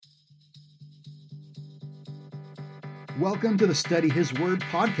Welcome to the Study His Word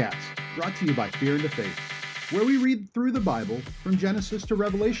podcast, brought to you by Fear and Faith, where we read through the Bible from Genesis to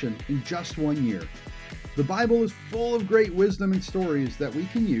Revelation in just 1 year. The Bible is full of great wisdom and stories that we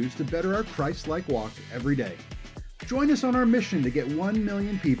can use to better our Christ-like walk every day. Join us on our mission to get 1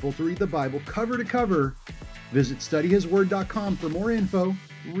 million people to read the Bible cover to cover. Visit studyhisword.com for more info,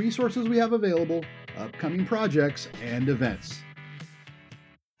 resources we have available, upcoming projects, and events.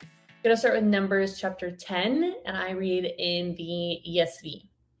 I'm going to start with Numbers chapter 10, and I read in the ESV.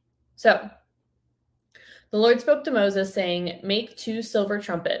 So, the Lord spoke to Moses, saying, "Make 2 silver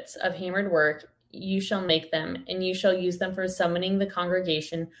trumpets of hammered work. You shall make them, and you shall use them for summoning the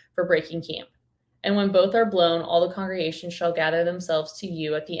congregation for breaking camp. And when both are blown, all the congregation shall gather themselves to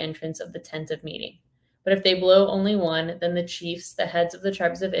you at the entrance of the tent of meeting. But if they blow only one, then the chiefs, the heads of the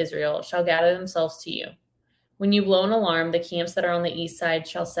tribes of Israel, shall gather themselves to you. When you blow an alarm, the camps that are on the east side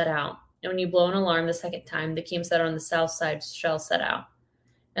shall set out. And when you blow an alarm the second time, the camps that are on the south side shall set out.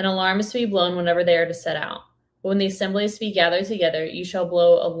 An alarm is to be blown whenever they are to set out. But when the assembly is to be gathered together, you shall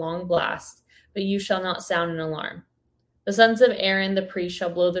blow a long blast, but you shall not sound an alarm. The sons of Aaron the priest shall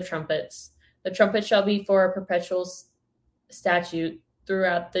blow the trumpets. The trumpet shall be for a perpetual statute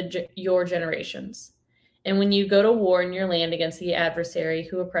throughout your generations. And when you go to war in your land against the adversary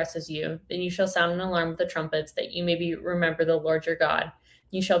who oppresses you, then you shall sound an alarm with the trumpets, that you may remember the Lord your God.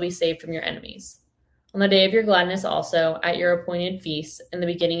 You shall be saved from your enemies. On the day of your gladness also, at your appointed feasts, in the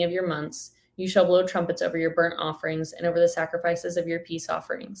beginning of your months, you shall blow trumpets over your burnt offerings and over the sacrifices of your peace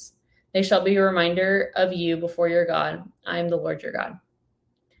offerings. They shall be a reminder of you before your God. I am the Lord your God.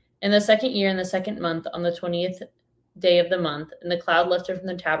 In the second year, in the second month, on the 20th day of the month, and the cloud lifted from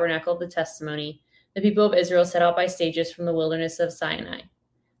the tabernacle of the testimony, the people of Israel set out by stages from the wilderness of Sinai.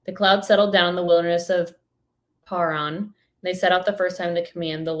 The cloud settled down in the wilderness of Paran, and they set out the first time to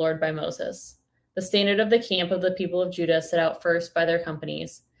command the Lord by Moses. The standard of the camp of the people of Judah set out first by their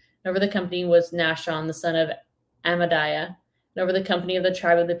companies. And over the company was Nashon, the son of Amadiah. And over the company of the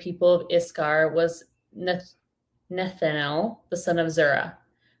tribe of the people of Issachar was Nethanel, the son of Zerah.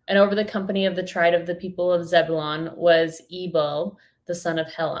 And over the company of the tribe of the people of Zebulun was Ebal, the son of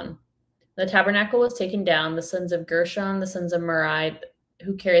Helon. The tabernacle was taken down. The sons of Gershon, the sons of Merari,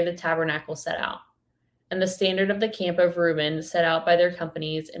 who carried the tabernacle, set out. And the standard of the camp of Reuben set out by their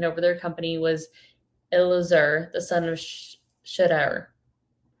companies, and over their company was Elazar, the son of Shedar.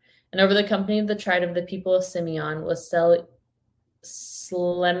 And over the company of the tribe of the people of Simeon was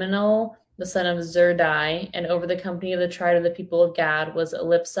Sleminal, the son of Zerdai, and over the company of the tribe of the people of Gad was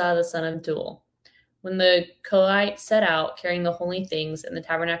Elipsah, the son of Duel. When the Kohites set out, carrying the holy things, and the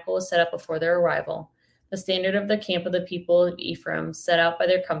tabernacle was set up before their arrival, the standard of the camp of the people of Ephraim set out by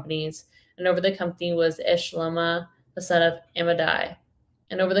their companies, and over the company was Eshlama, the son of Amadai.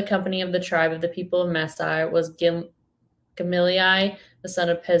 And over the company of the tribe of the people of Messai was Gamaliel, the son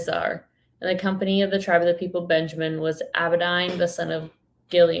of Pezar. And the company of the tribe of the people of Benjamin was Abadine, the son of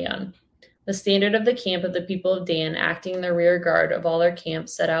Gileon. The standard of the camp of the people of Dan, acting in the rear guard of all their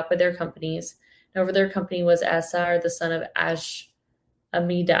camps, set out by their companies. And over their company was Asar, the son of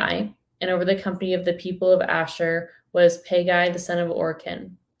Amidai. And over the company of the people of Asher was Pagai, the son of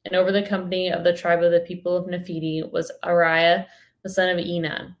Orchan. And over the company of the tribe of the people of Nephidi was Ariah, the son of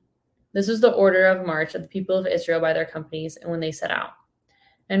Enan. This was the order of march of the people of Israel by their companies, and when they set out.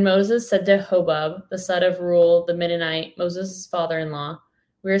 And Moses said to Hobab, the son of Reuel the Midianite, Moses' father-in-law,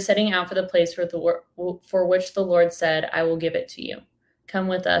 "We are setting out for the place for which the Lord said, I will give it to you. Come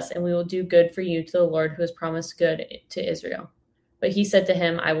with us, and we will do good for you to the Lord who has promised good to Israel." But he said to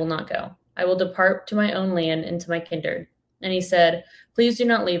him, "I will not go. I will depart to my own land and to my kindred." And he said, "Please do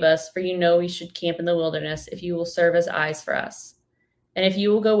not leave us, for you know we should camp in the wilderness if you will serve as eyes for us. And if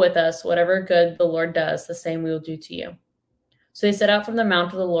you will go with us, whatever good the Lord does, the same we will do to you." So they set out from the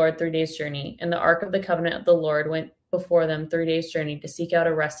mount of the Lord 3 days' journey, and the ark of the covenant of the Lord went before them 3 days' journey to seek out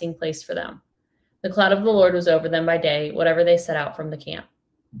a resting place for them. The cloud of the Lord was over them by day, whatever they set out from the camp.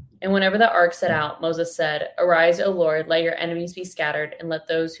 And whenever the ark set out, Moses said, "Arise, O Lord, let your enemies be scattered, and let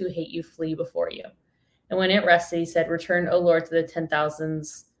those who hate you flee before you." And when it rested, he said, "Return, O Lord, to the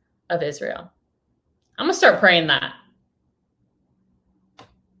 10,000s of Israel." I'm going to start praying that.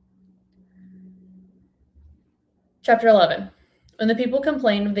 Chapter 11. When the people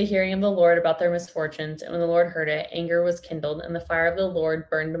complained of the hearing of the Lord about their misfortunes, and when the Lord heard it, anger was kindled, and the fire of the Lord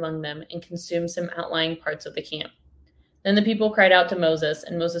burned among them and consumed some outlying parts of the camp. Then the people cried out to Moses,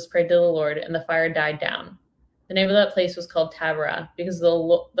 and Moses prayed to the Lord, and the fire died down. The name of that place was called Taberah, because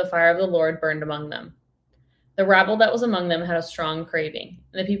the fire of the Lord burned among them. The rabble that was among them had a strong craving,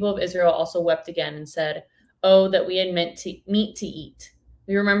 and the people of Israel also wept again and said, "Oh, that we had meat to eat.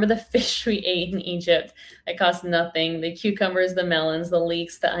 We remember the fish we ate in Egypt that cost nothing, the cucumbers, the melons, the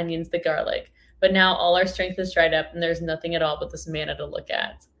leeks, the onions, the garlic. But now all our strength is dried up, and there's nothing at all but this manna to look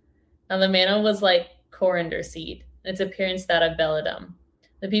at." Now the manna was like coriander seed, its appearance that of belladum.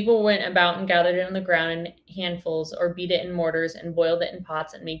 The people went about and gathered it on the ground in handfuls, or beat it in mortars, and boiled it in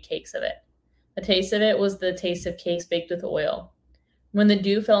pots, and made cakes of it. The taste of it was the taste of cakes baked with oil. When the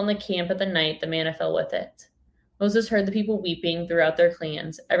dew fell in the camp at the night, the manna fell with it. Moses heard the people weeping throughout their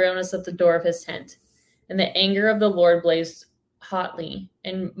clans. Everyone was at the door of his tent. And the anger of the Lord blazed hotly,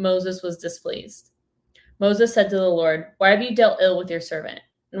 and Moses was displeased. Moses said to the Lord, "Why have you dealt ill with your servant?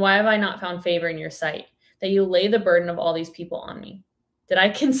 And why have I not found favor in your sight, that you lay the burden of all these people on me? Did I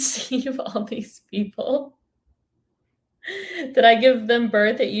conceive all these people? Did I give them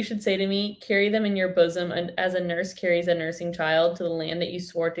birth that you should say to me, 'Carry them in your bosom,' and as a nurse carries a nursing child to the land that you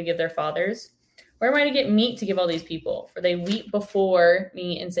swore to give their fathers? Where am I to get meat to give all these people? For they weep before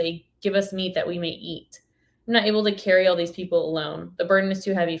me and say, 'Give us meat that we may eat.' I'm not able to carry all these people alone. The burden is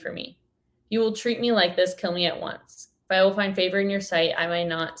too heavy for me. You will treat me like this, kill me at once. If I will find favor in your sight, I may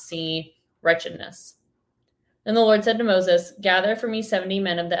not see wretchedness." And the Lord said to Moses, "Gather for me 70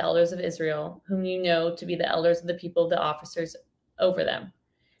 men of the elders of Israel, whom you know to be the elders of the people, the officers over them,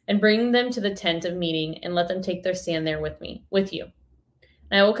 and bring them to the tent of meeting, and let them take their stand there with you.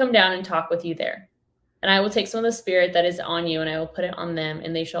 And I will come down and talk with you there. And I will take some of the spirit that is on you, and I will put it on them,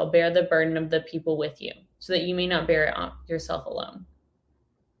 and they shall bear the burden of the people with you, so that you may not bear it on yourself alone.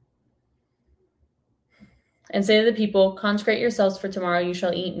 And say to the people, 'Consecrate yourselves, for tomorrow you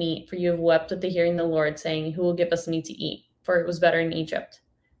shall eat meat, for you have wept at the hearing the Lord, saying, Who will give us meat to eat? For it was better in Egypt.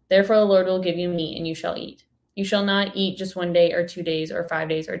 Therefore the Lord will give you meat, and you shall eat. You shall not eat just 1 day or 2 days or 5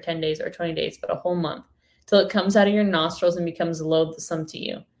 days or 10 days or 20 days, but a whole month, till it comes out of your nostrils and becomes loathsome to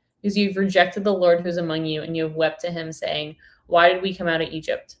you. Because you've rejected the Lord who is among you, and you have wept to him, saying, Why did we come out of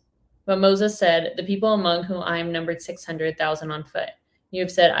Egypt?' But Moses said, 'The people among whom I am numbered 600,000 on foot. You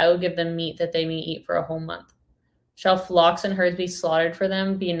have said, I will give them meat that they may eat for a whole month. Shall flocks and herds be slaughtered for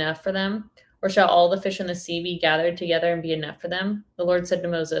them, be enough for them? Or shall all the fish in the sea be gathered together and be enough for them?' The Lord said to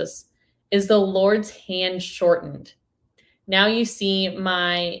Moses, 'Is the Lord's hand shortened? Now you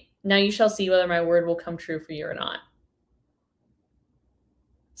shall see whether my word will come true for you or not.'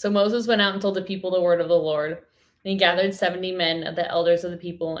 So Moses went out and told the people the word of the Lord, and he gathered 70 men of the elders of the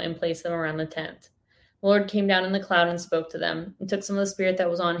people and placed them around the tent. The Lord came down in the cloud and spoke to them, and took some of the spirit that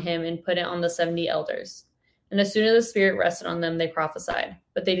was on him and put it on the 70 elders. And as soon as the spirit rested on them, they prophesied,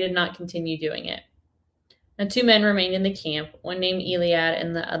 but they did not continue doing it. And 2 men remained in the camp, one named Eliad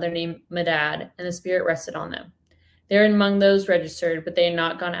and the other named Medad, and the spirit rested on them. They were among those registered, but they had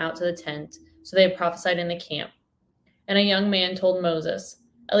not gone out to the tent, so they prophesied in the camp. And a young man told Moses,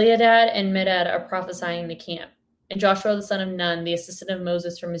 'Eliad and Medad are prophesying in the camp.' And Joshua the son of Nun, the assistant of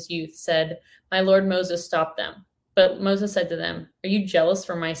Moses from his youth, said, 'My lord Moses, stop them.' But Moses said to them, 'Are you jealous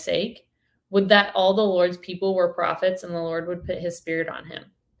for my sake? Would that all the Lord's people were prophets, and the Lord would put his spirit on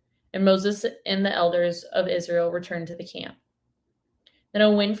him.' And Moses and the elders of Israel returned to the camp. Then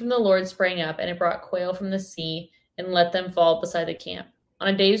a wind from the Lord sprang up, and it brought quail from the sea and let them fall beside the camp,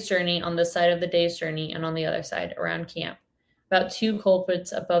 on a day's journey, on this side of the day's journey, and on the other side, around camp, about 2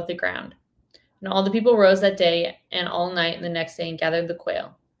 culprits above the ground. And all the people rose that day and all night and the next day and gathered the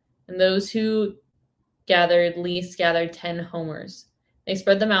quail. And those who gathered least gathered 10 homers. They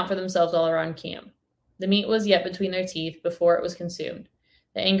spread them out for themselves all around camp. The meat was yet between their teeth before it was consumed.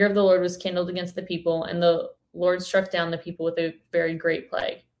 The anger of the Lord was kindled against the people, and the Lord struck down the people with a very great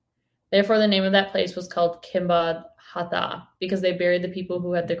plague. Therefore the name of that place was called Kimbad Hathah, because they buried the people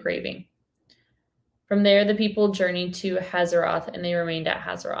who had the craving. From there the people journeyed to Hazeroth, and they remained at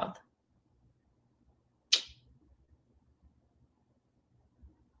Hazeroth.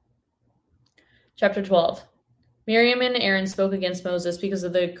 Chapter 12. Miriam and Aaron spoke against Moses because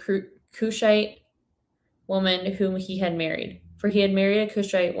of the Cushite woman whom he had married. For he had married a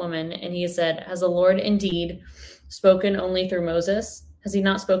Cushite woman, and he said, "Has the Lord indeed spoken only through Moses? Has he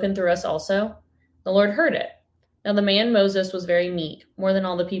not spoken through us also?" The Lord heard it. Now the man Moses was very meek, more than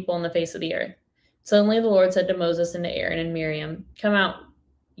all the people on the face of the earth. Suddenly the Lord said to Moses and to Aaron and Miriam, "Come out,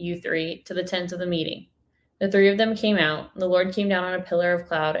 you 3, to the tent of the meeting." The 3 of them came out. The Lord came down on a pillar of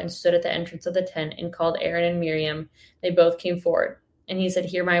cloud and stood at the entrance of the tent and called Aaron and Miriam. They both came forward. And he said,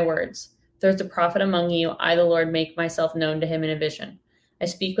 "Hear my words. If there is a prophet among you, I, the Lord, make myself known to him in a vision. I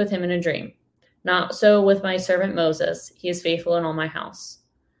speak with him in a dream. Not so with my servant Moses. He is faithful in all my house.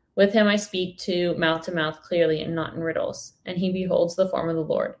 With him I speak to mouth clearly and not in riddles. And he beholds the form of the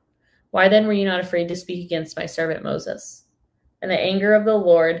Lord. Why then were you not afraid to speak against my servant Moses?" And the anger of the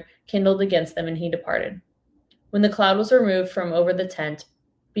Lord kindled against them, and he departed. When the cloud was removed from over the tent,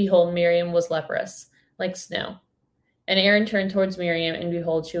 behold, Miriam was leprous, like snow. And Aaron turned towards Miriam, and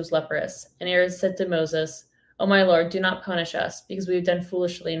behold, she was leprous. And Aaron said to Moses, O my Lord, do not punish us, because we have done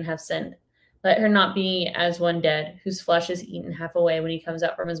foolishly and have sinned. Let her not be as one dead, whose flesh is eaten half away when he comes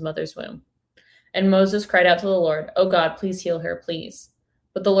out from his mother's womb. And Moses cried out to the Lord, O God, please heal her, please.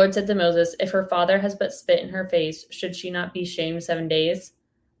 But the Lord said to Moses, if her father has but spit in her face, should she not be shamed 7 days?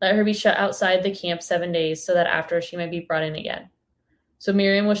 Let her be shut outside the camp 7 days, so that after she might be brought in again. So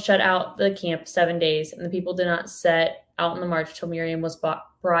Miriam was shut out the camp 7 days, and the people did not set out on the march till Miriam was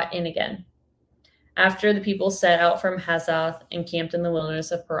brought in again. After the people set out from Hazoth and camped in the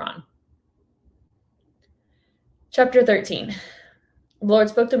wilderness of Paran. Chapter 13. The Lord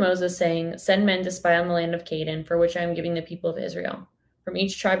spoke to Moses, saying, send men to spy on the land of Canaan, for which I am giving the people of Israel. From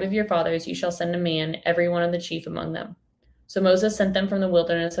each tribe of your fathers you shall send a man, every one of the chief among them. So Moses sent them from the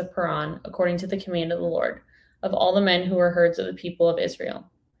wilderness of Paran, according to the command of the Lord, of all the men who were herds of the people of Israel.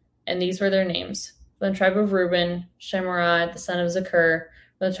 And these were their names. From the tribe of Reuben, Shemariah, the son of Zakur.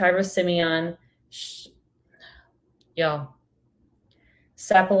 From the tribe of Simeon,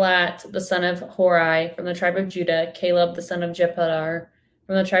 Sappalat, the son of Hori. From the tribe of Judah, Caleb, the son of Jephunneh.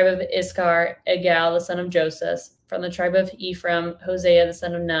 From the tribe of Issachar, Egal, the son of Joseph. From the tribe of Ephraim, Hosea, the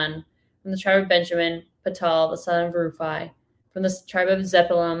son of Nun. From the tribe of Benjamin, Patal, the son of Ruphi. From the tribe of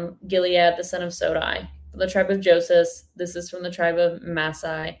Zebulun, Gilead, the son of Sodai. From the tribe of Joseph, this is from the tribe of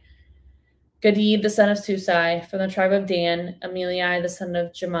Masai. Gadid, the son of Susai. From the tribe of Dan, Ameliai, the son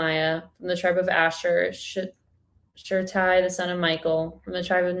of Jemiah. From the tribe of Asher, Shirtai, the son of Michael. From the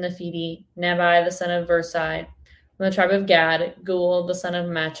tribe of Nephidi, Nebai, the son of Versai. From the tribe of Gad, Gul, the son of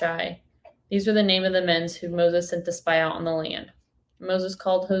Machai. These were the name of the men whom Moses sent to spy out on the land. Moses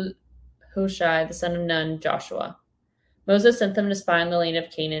called Hoshai, the son of Nun, Joshua. Moses sent them to spy on the land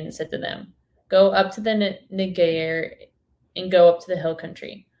of Canaan and said to them, go up to the Negev and go up to the hill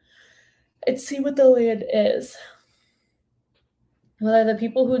country, and see what the land is. Whether the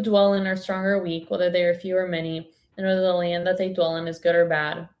people who dwell in are strong or weak, whether they are few or many, and whether the land that they dwell in is good or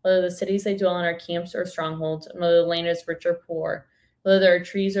bad, whether the cities they dwell in are camps or strongholds, and whether the land is rich or poor, whether there are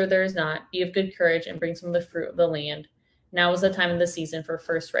trees or there is not, be of good courage and bring some of the fruit of the land. Now is the time of the season for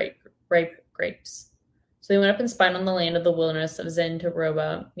first ripe grapes. So they went up and spied on the land of the wilderness of Zin to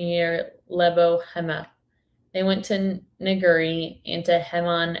Roba, near Lebo Hamath. They went to Neguri, and to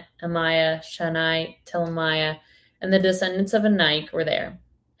Hemon, Amiah, Shanai, Telemiah, and the descendants of Anak were there.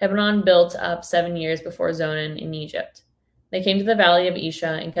 Hebron built up 7 years before Zonan in Egypt. They came to the valley of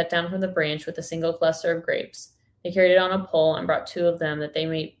Isha and cut down from the branch with a single cluster of grapes. They carried it on a pole and brought 2 of them, that they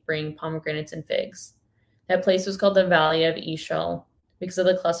might bring pomegranates and figs. That place was called the Valley of Eshcol, because of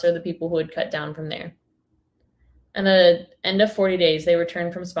the cluster of the people who had cut down from there. And at the end of 40 days, they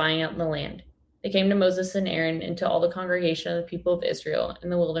returned from spying out in the land. They came to Moses and Aaron and to all the congregation of the people of Israel in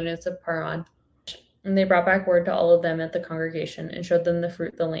the wilderness of Paran. And they brought back word to all of them at the congregation and showed them the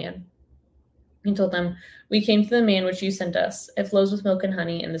fruit of the land. He told them, we came to the man which you sent us. It flows with milk and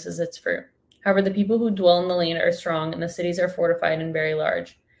honey, and this is its fruit. However, the people who dwell in the land are strong, and the cities are fortified and very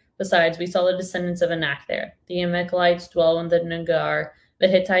large. Besides, we saw the descendants of Anak there. The Amalekites dwell in the Negar. The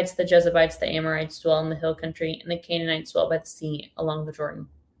Hittites, the Jebusites, the Amorites dwell in the hill country, and the Canaanites dwell by the sea along the Jordan.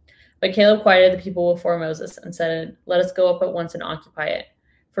 But Caleb quieted the people before Moses and said, let us go up at once and occupy it,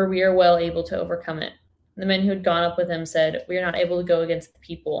 for we are well able to overcome it. And the men who had gone up with him said, we are not able to go against the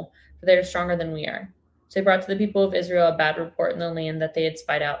people, for they are stronger than we are. So they brought to the people of Israel a bad report in the land that they had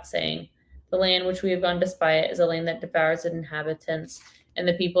spied out, saying, the land which we have gone to spy it is a land that devours its inhabitants, and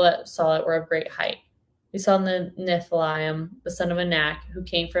the people that saw it were of great height. We saw the Nephilim, the son of Anak, who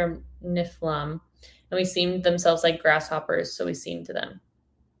came from Nephilim, and we seemed themselves like grasshoppers, so we seemed to them.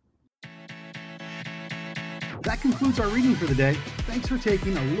 That concludes our reading for the day. Thanks for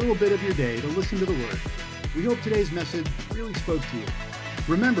taking a little bit of your day to listen to the Word. We hope today's message really spoke to you.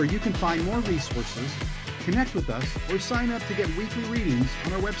 Remember, you can find more resources, connect with us, or sign up to get weekly readings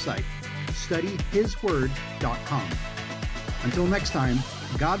on our website, studyhisword.com. Until next time,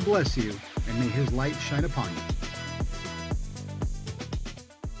 God bless you, and may His light shine upon you.